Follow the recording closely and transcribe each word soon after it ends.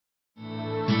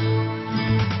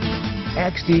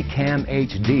XDCAM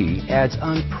HD adds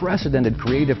unprecedented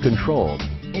creative control,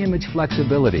 image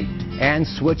flexibility, and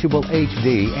switchable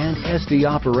HD and SD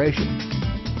operation.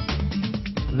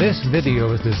 This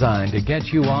video is designed to get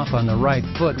you off on the right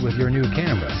foot with your new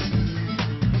camera.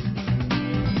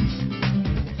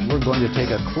 We're going to take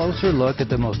a closer look at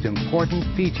the most important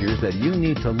features that you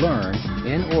need to learn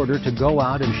in order to go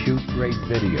out and shoot great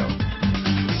video.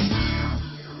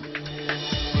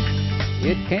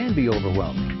 It can be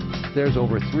overwhelming. There's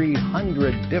over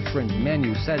 300 different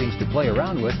menu settings to play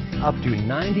around with, up to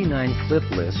 99 clip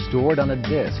lists stored on a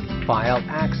disk, file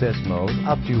access mode,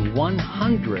 up to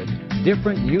 100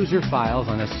 different user files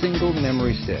on a single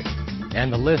memory stick.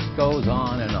 And the list goes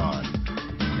on and on.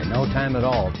 In no time at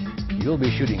all, you'll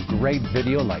be shooting great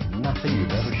video like nothing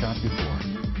you've ever shot before.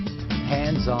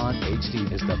 Hands-on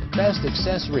HD is the best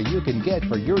accessory you can get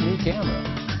for your new camera.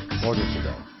 Order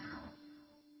today.